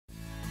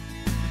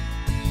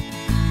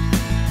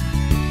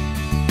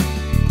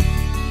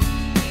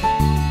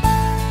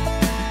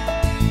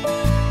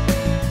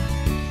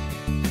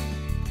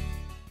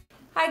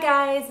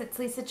guys, it's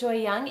Lisa Joy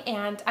Young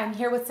and I'm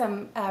here with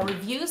some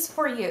reviews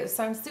for you.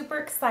 So I'm super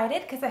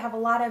excited because I have a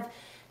lot of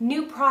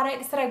new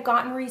products that I've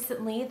gotten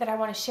recently that I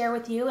want to share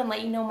with you and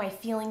let you know my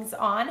feelings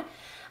on.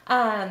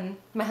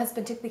 My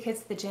husband took the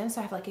kids to the gym, so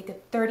I have like a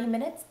good 30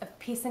 minutes of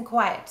peace and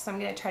quiet. So I'm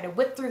going to try to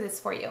whip through this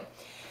for you.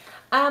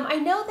 I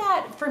know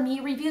that for me,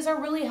 reviews are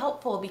really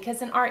helpful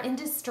because in our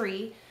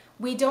industry,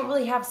 we don't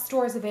really have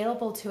stores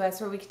available to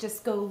us where we could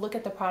just go look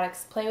at the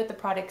products, play with the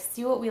products,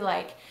 see what we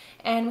like.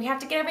 And we have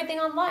to get everything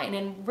online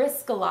and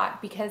risk a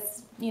lot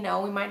because, you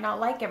know, we might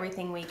not like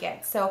everything we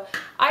get. So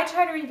I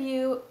try to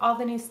review all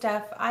the new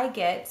stuff I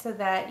get so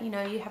that, you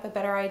know, you have a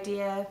better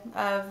idea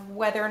of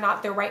whether or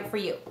not they're right for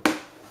you.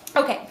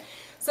 Okay,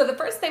 so the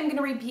first thing I'm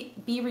going to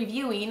be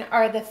reviewing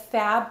are the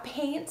FAB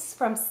paints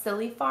from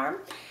Silly Farm.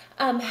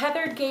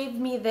 Heather gave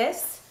me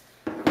this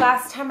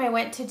last time I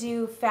went to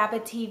do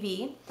FABAIC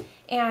TV.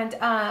 And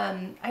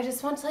I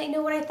just want to let you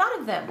know what I thought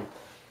of them.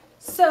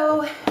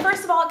 So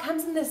first of all, it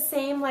comes in the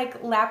same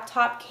like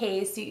laptop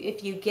case.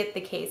 If you get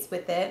the case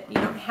with it, you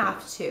don't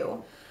have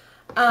to.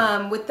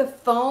 With the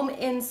foam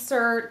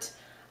insert,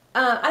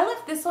 I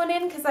left this one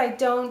in because I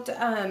don't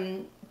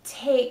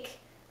take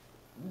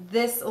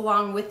this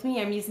along with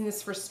me. I'm using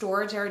this for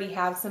storage. I already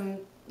have some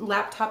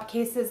laptop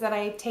cases that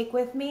I take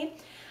with me.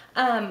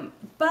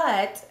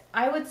 But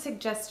I would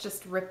suggest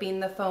just ripping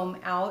the foam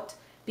out,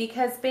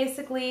 because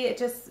basically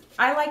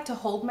I like to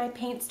hold my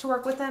paints to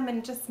work with them, and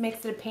it just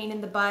makes it a pain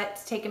in the butt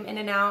to take them in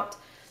and out.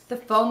 The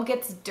foam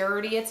gets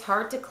dirty, it's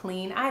hard to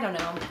clean. I don't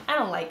know, I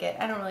don't like it.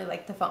 I don't really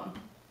like the foam,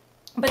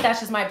 but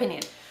that's just my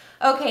opinion.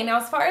 Okay, now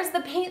as far as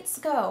the paints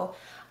go,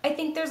 I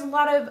think there's a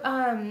lot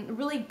of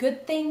really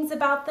good things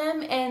about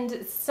them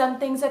and some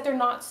things that they're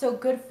not so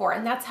good for,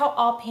 and that's how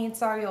all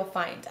paints are, you'll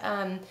find.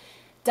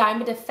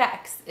 Diamond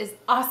Effects is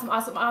awesome,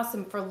 awesome,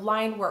 awesome for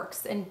line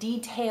works and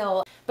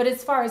detail. But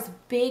as far as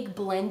big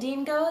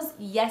blending goes,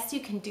 yes, you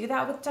can do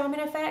that with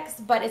Diamond Effects,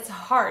 but it's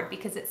hard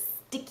because it's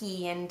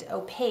sticky and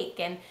opaque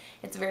and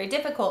it's very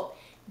difficult.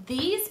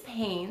 These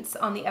paints,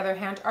 on the other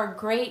hand, are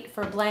great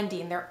for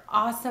blending. They're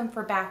awesome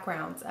for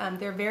backgrounds.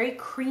 They're very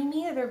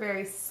creamy, they're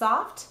very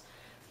soft.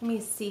 Let me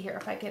see here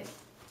if I can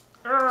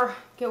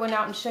get one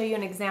out and show you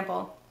an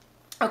example.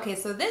 Okay,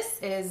 so this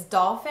is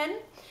Dolphin.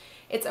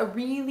 It's a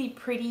really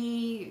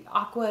pretty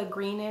aqua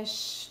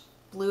greenish,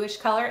 bluish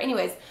color.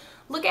 Anyways,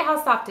 look at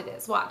how soft it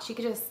is. Watch, you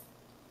could just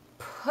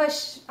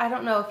push, I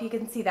don't know if you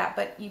can see that,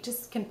 but you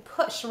just can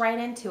push right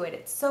into it.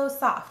 It's so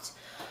soft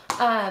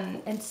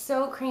and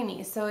so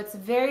creamy. So it's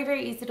very,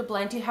 very easy to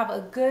blend. You have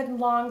a good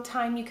long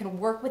time you can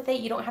work with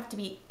it. You don't have to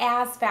be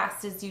as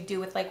fast as you do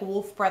with like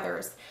Wolf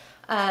Brothers.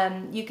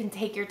 You can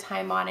take your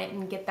time on it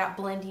and get that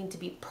blending to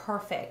be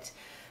perfect.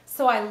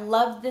 So I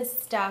love this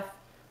stuff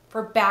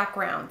for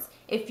backgrounds.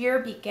 If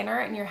you're a beginner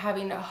and you're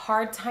having a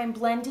hard time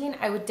blending,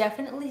 I would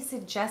definitely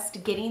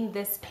suggest getting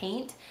this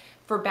paint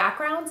for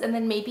backgrounds, and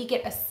then maybe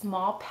get a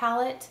small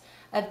palette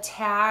of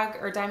Tag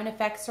or Diamond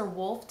Effects or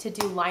Wolf to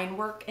do line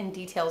work and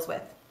details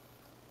with.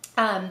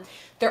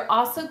 They're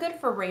also good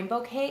for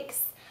rainbow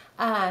cakes.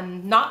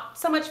 Not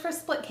so much for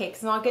split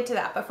cakes, and I'll get to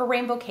that, but for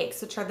rainbow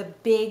cakes, which are the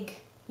big,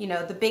 you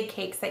know, the big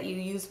cakes that you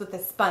use with a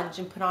sponge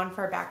and put on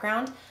for a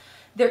background.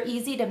 They're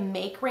easy to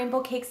make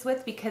rainbow cakes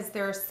with because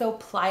they're so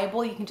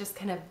pliable. You can just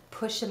kind of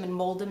push them and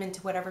mold them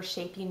into whatever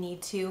shape you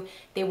need to.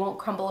 They won't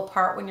crumble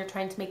apart when you're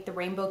trying to make the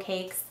rainbow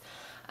cakes.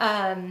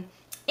 And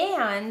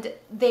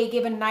they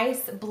give a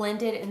nice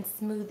blended and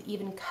smooth,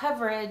 even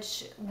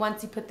coverage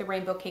once you put the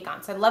rainbow cake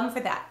on. So I love them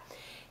for that.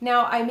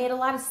 Now, I made a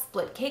lot of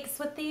split cakes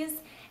with these,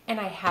 and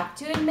I have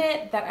to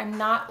admit that I'm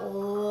not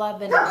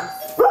loving them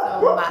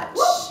so much.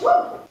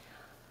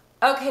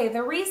 Okay,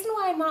 the reason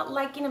why I'm not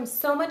liking them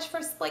so much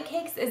for split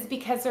cakes is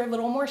because they're a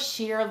little more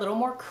sheer, a little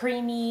more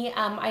creamy.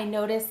 I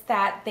noticed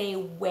that they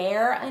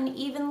wear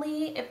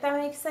unevenly, if that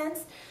makes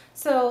sense.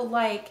 So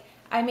like,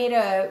 I made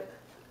a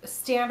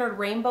standard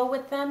rainbow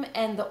with them,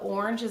 and the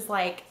orange is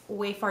like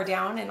way far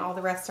down and all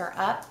the rest are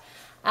up.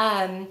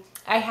 I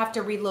have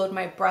to reload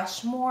my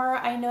brush more,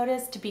 I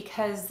noticed,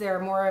 because they're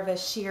more of a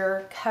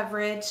sheer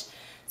coverage.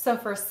 So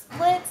for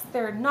splits,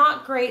 they're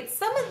not great.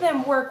 Some of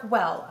them work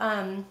well.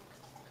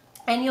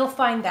 And you'll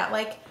find that,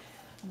 like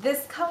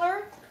this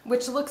color,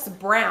 which looks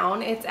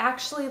brown, it's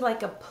actually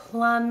like a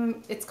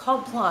plum, it's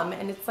called plum,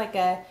 and it's like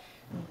a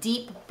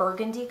deep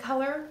burgundy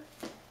color.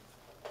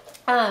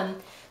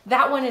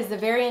 That one is a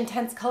very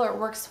intense color, it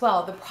works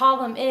well. The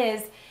problem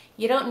is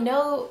you don't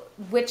know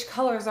which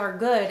colors are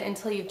good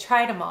until you've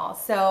tried them all.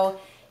 So,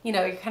 you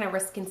know, you're kind of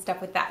risking stuff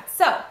with that.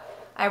 So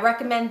I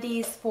recommend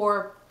these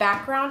for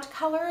background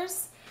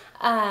colors.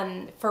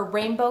 For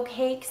rainbow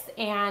cakes,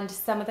 and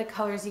some of the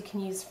colors you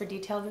can use for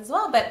details as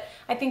well, but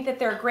I think that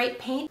they're a great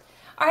paint.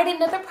 All right,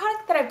 another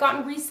product that I've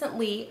gotten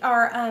recently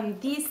are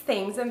these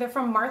things, and they're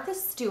from Martha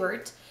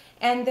Stewart,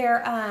 and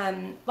they're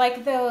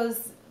like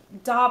those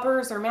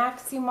daubers or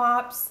maxi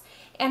mops,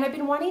 and I've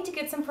been wanting to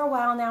get some for a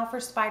while now for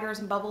spiders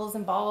and bubbles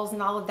and balls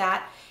and all of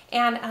that,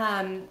 and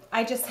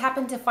I just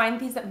happened to find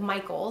these at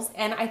Michael's,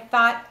 and I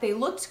thought they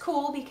looked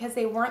cool because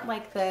they weren't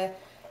like the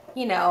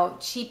you know,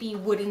 cheapy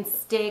wooden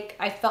stick.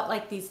 I felt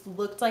like these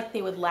looked like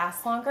they would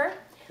last longer.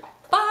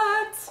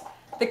 But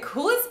the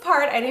coolest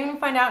part, I didn't even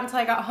find out until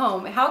I got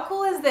home. How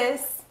cool is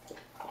this?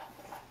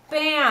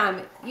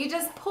 Bam! You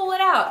just pull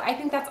it out. I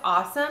think that's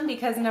awesome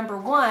because number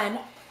one,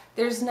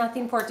 there's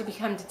nothing for it to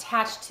become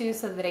detached to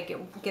so that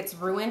it gets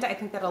ruined. I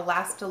think that'll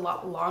last a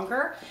lot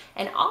longer.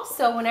 And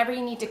also, whenever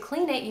you need to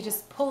clean it, you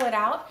just pull it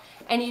out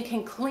and you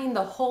can clean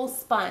the whole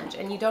sponge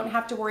and you don't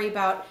have to worry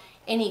about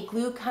any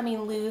glue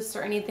coming loose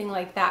or anything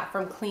like that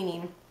from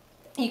cleaning.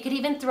 You could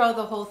even throw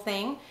the whole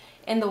thing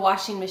in the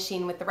washing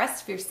machine with the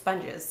rest of your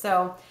sponges.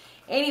 So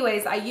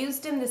anyways, I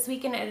used them this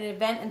weekend at an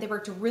event and they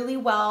worked really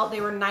well. They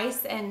were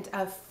nice and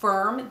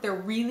firm. They're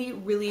really,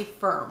 really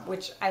firm,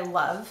 which I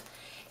love.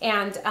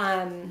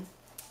 And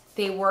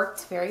they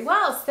worked very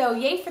well. So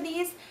yay for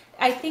these.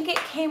 I think it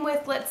came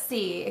with, let's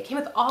see, it came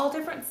with all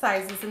different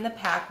sizes in the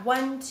pack.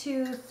 1,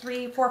 2,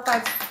 3, 4,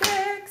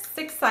 5,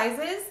 6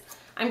 sizes.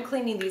 I'm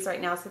cleaning these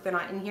right now so they're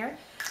not in here.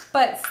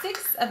 But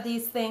 6 of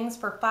these things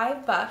for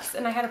 $5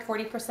 and I had a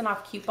 40%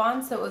 off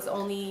coupon, so it was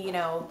only, you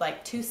know,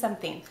 like 2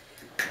 something.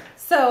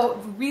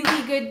 So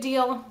really good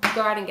deal.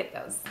 Go out and get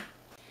those.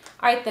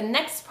 All right, the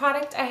next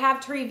product I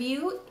have to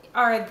review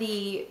are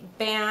the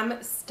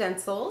BAM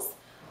stencils.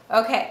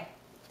 Okay,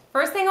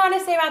 first thing I want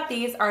to say about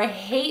these are I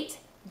hate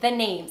the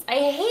names. I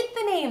hate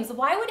the names.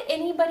 Why would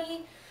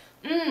anybody...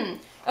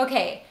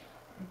 Okay,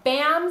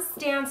 BAMS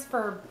stands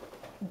for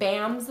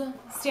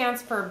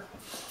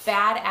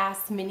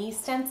Badass Mini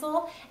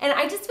Stencil, and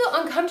I just feel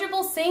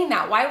uncomfortable saying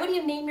that. Why would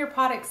you name your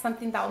product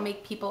something that will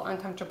make people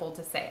uncomfortable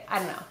to say? I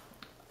don't know.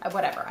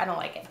 Whatever, I don't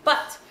like it.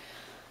 But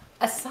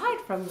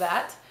aside from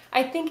that,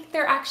 I think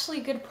they're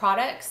actually good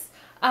products.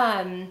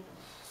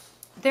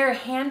 They're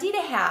handy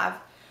to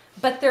have,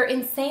 but they're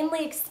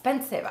insanely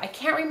expensive. I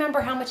can't remember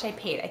how much I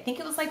paid. I think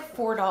it was like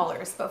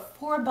 $4, but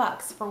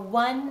 $4 for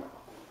one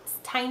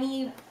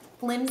tiny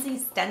flimsy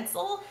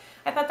stencil.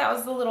 I thought that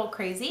was a little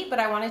crazy, but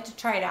I wanted to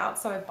try it out,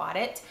 so I bought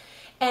it.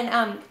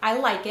 And I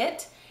like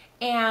it,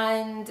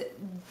 and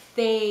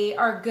they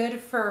are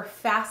good for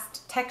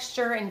fast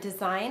texture and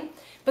design,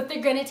 but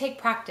they're gonna take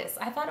practice.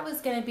 I thought it was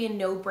gonna be a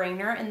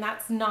no-brainer, and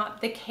that's not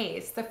the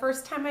case. The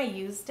first time I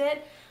used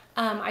it,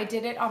 I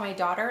did it on my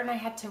daughter and I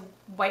had to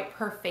wipe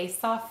her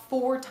face off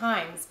 4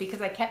 times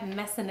because I kept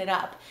messing it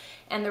up.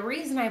 And the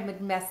reason I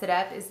would mess it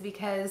up is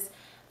because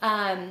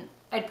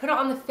I'd put it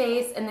on the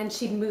face and then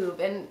she'd move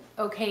and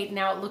okay,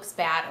 now it looks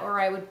bad. Or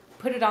I would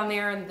put it on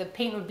there and the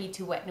paint would be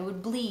too wet and it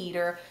would bleed.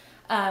 Or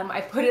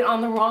I put it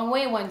on the wrong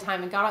way one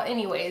time and got all,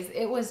 anyways,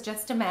 it was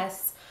just a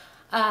mess.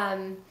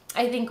 I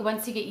think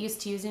once you get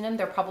used to using them,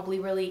 they're probably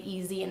really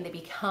easy and they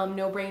become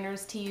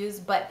no-brainers to use,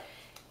 but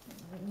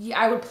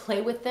I would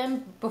play with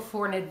them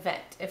before an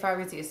event if I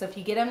was you. So if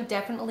you get them,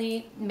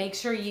 definitely make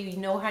sure you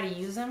know how to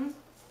use them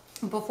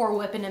before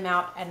whipping them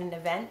out at an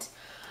event.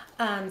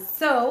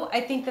 So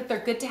I think that they're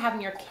good to have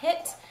in your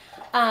kit.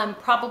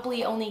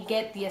 Probably only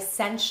get the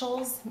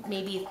essentials,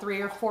 maybe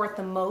 3 or 4 at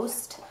the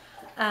most,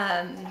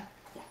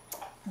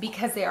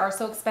 because they are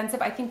so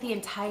expensive. I think the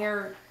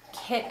entire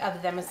kit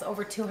of them is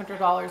over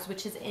 $200,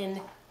 which is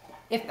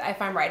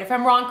if I'm right. If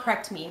I'm wrong,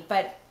 correct me,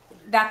 but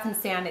that's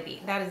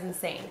insanity. That is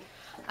insane.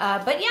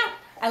 But yeah,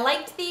 I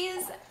liked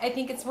these. I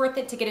think it's worth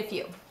it to get a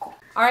few.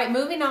 All right,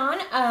 moving on.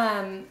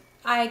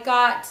 I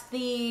got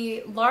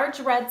the large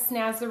red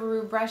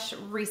Snazaroo brush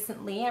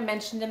recently. I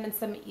mentioned it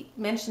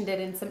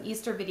in some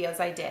Easter videos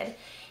I did.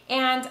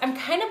 And I'm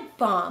kind of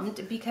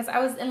bummed because I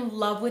was in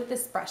love with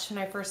this brush when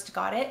I first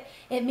got it.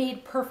 It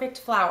made perfect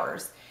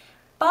flowers.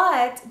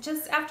 But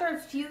just after a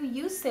few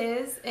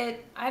uses,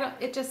 it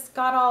just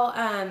got all,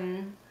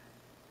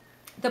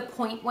 the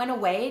point went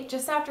away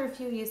just after a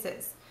few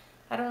uses.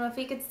 I don't know if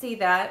you could see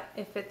that,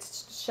 if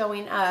it's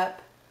showing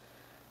up,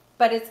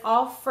 but it's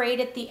all frayed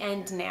at the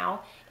end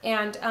now.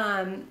 And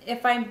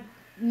if I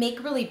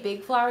make really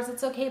big flowers,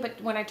 it's okay,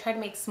 but when I try to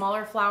make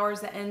smaller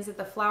flowers, the ends of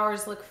the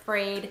flowers look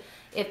frayed.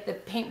 If the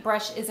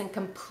paintbrush isn't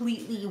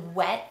completely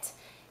wet,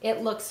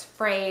 it looks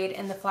frayed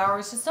and the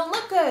flowers just don't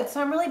look good. So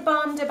I'm really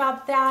bummed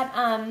about that.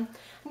 I'm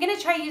gonna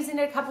try using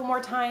it a couple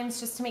more times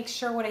just to make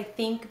sure what I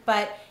think,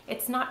 but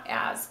it's not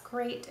as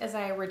great as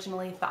I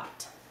originally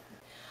thought.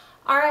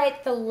 All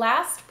right, the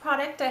last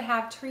product I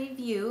have to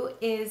review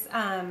is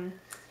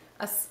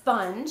a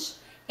sponge,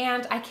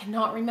 and I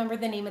cannot remember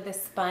the name of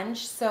this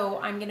sponge, so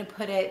I'm gonna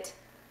put it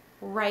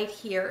right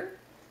here,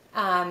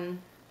 and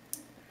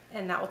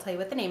that will tell you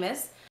what the name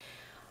is.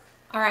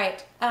 All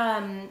right,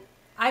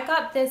 I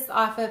got this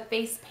off of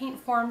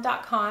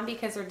facepaintforum.com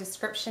because their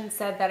description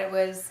said that it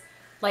was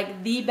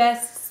like the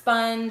best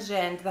sponge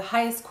and the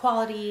highest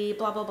quality,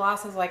 blah, blah, blah.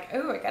 So I was like,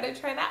 oh, I gotta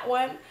try that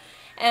one.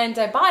 And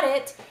I bought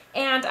it,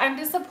 and I'm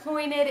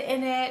disappointed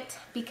in it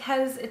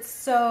because it's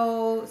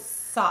so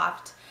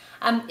soft.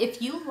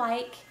 If you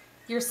like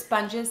your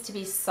sponges to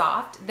be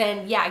soft,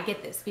 then yeah,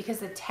 get this, because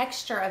the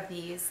texture of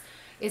these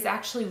is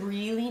actually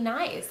really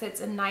nice.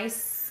 It's a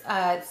nice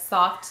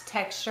soft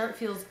texture. It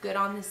feels good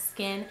on the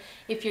skin.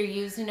 If you're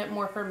using it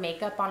more for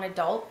makeup on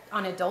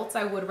adults,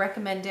 I would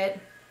recommend it.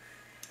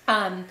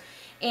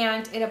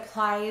 and it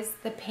applies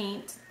the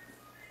paint,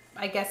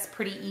 I guess,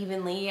 pretty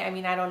evenly. I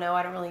mean, I don't know,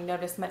 I don't really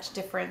notice much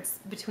difference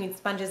between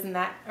sponges in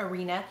that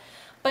arena.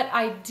 But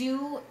I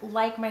do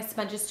like my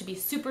sponges to be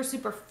super,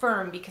 super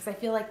firm, because I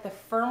feel like the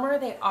firmer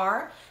they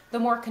are, the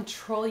more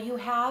control you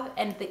have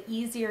and the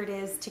easier it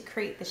is to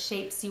create the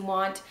shapes you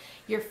want.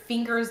 Your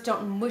fingers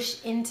don't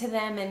mush into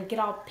them and get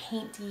all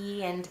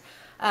painty, and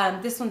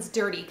this one's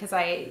dirty because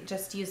I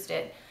just used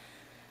it.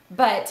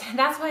 But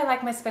that's why I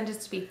like my sponges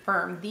to be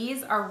firm.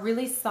 These are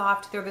really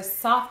soft. They're the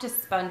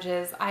softest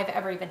sponges I've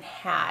ever even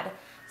had.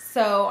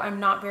 So I'm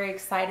not very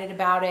excited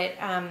about it.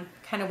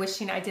 Kind of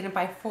wishing I didn't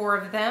buy 4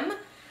 of them.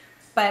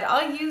 But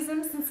I'll use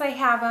them since I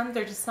have them.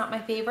 They're just not my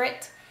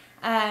favorite.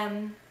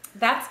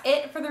 That's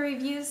it for the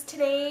reviews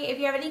today. If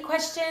you have any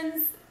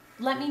questions,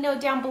 let me know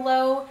down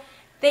below.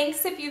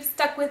 Thanks if you've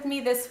stuck with me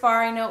this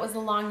far. I know it was a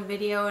long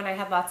video and I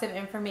had lots of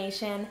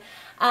information.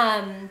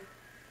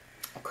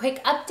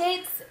 Quick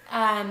updates.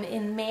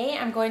 In May,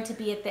 I'm going to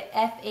be at the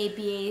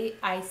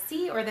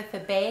FABAIC, or the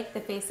FABAIC,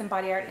 the Face and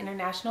Body Art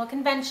International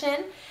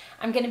Convention.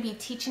 I'm going to be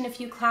teaching a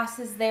few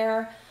classes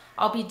there.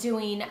 I'll be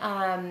doing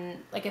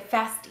like a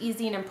fast,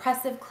 easy, and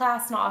impressive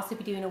class, and I'll also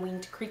be doing a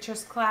winged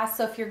creatures class.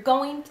 So if you're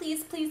going,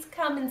 please, please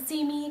come and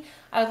see me.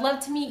 I would love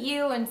to meet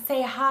you and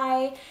say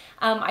hi.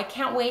 I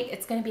can't wait.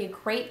 It's going to be a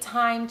great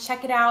time.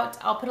 Check it out.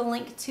 I'll put a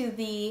link to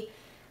the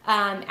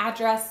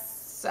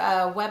address,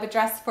 web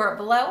address for it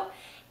below.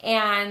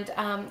 And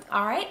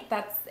all right,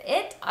 that's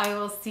it. I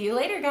will see you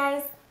later,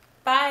 guys.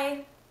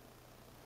 Bye.